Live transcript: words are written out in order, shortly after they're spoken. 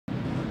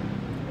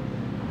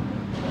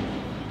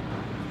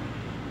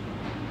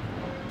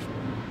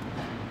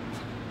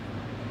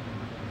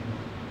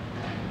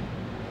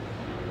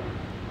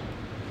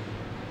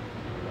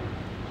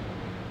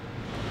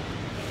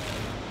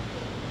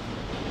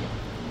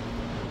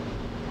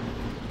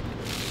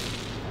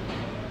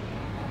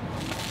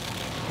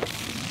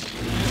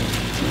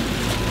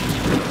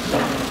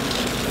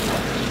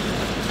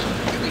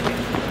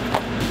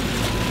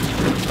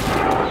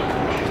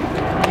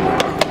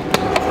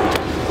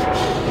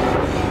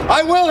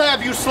I will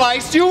have you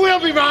sliced. You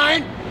will be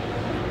mine.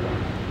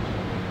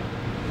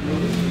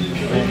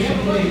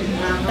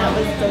 That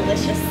was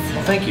delicious.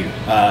 Well, thank you.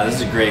 This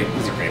is a great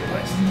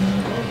place.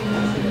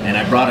 And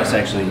I brought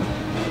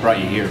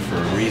you here for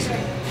a reason.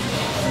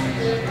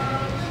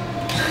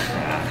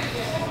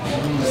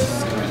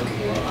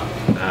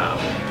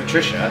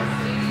 Patricia,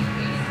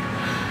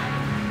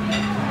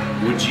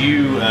 would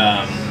you,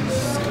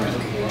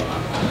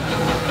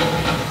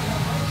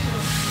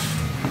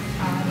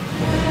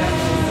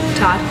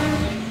 Todd.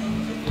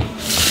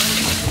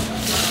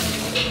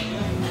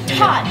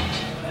 Todd!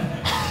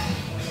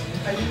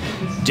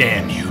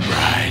 Damn you,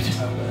 bride.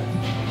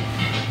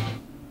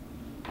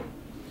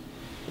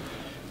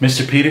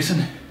 Mr.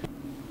 Peterson?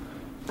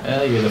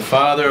 Well, you're the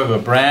father of a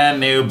brand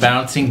new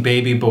bouncing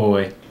baby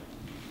boy.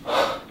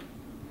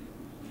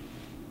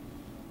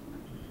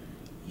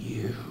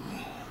 You.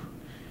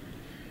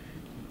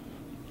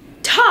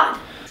 Todd!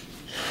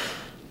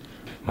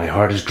 My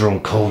heart has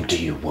grown cold to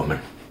you, woman.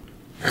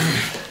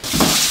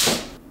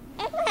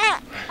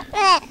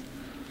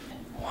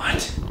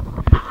 What?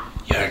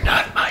 You're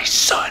not my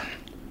son.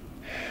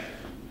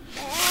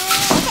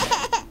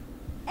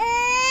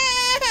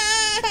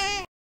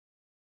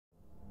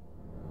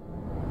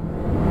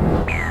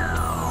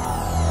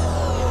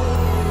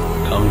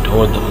 Come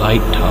toward the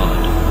light,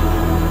 Todd.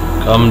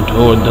 Come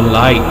toward the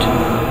light.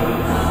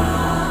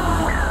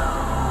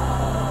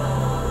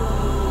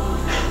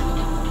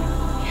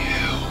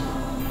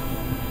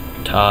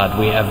 Todd,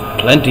 we have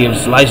plenty of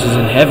slices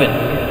in heaven.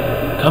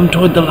 Come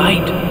toward the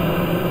light.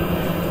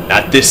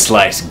 not this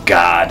slice,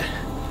 God.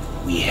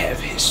 We have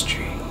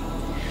history.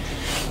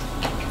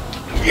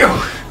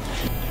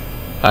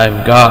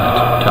 I'm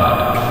God,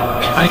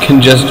 Todd. I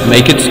can just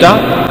make it stop.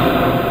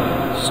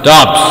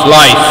 Stop,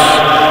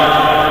 slice.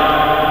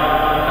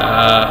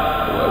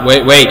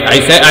 Wait, I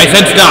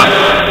said stop.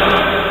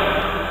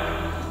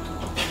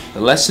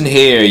 The lesson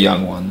here,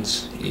 young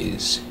ones,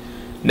 is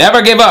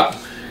never give up,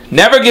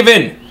 never give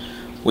in.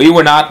 We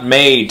were not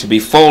made to be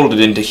folded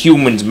into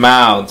humans'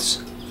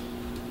 mouths.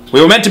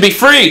 We were meant to be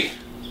free,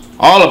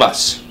 all of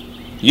us.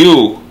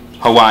 You,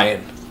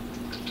 Hawaiian.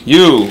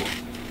 You,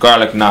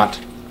 Garlic Knot.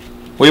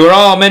 We were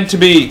all meant to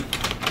be...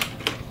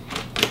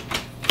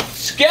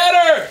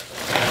 Scatter!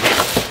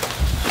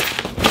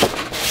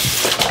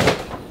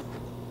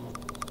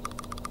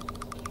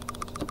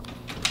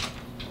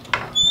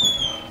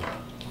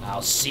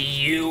 I'll see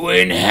you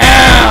in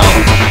hell!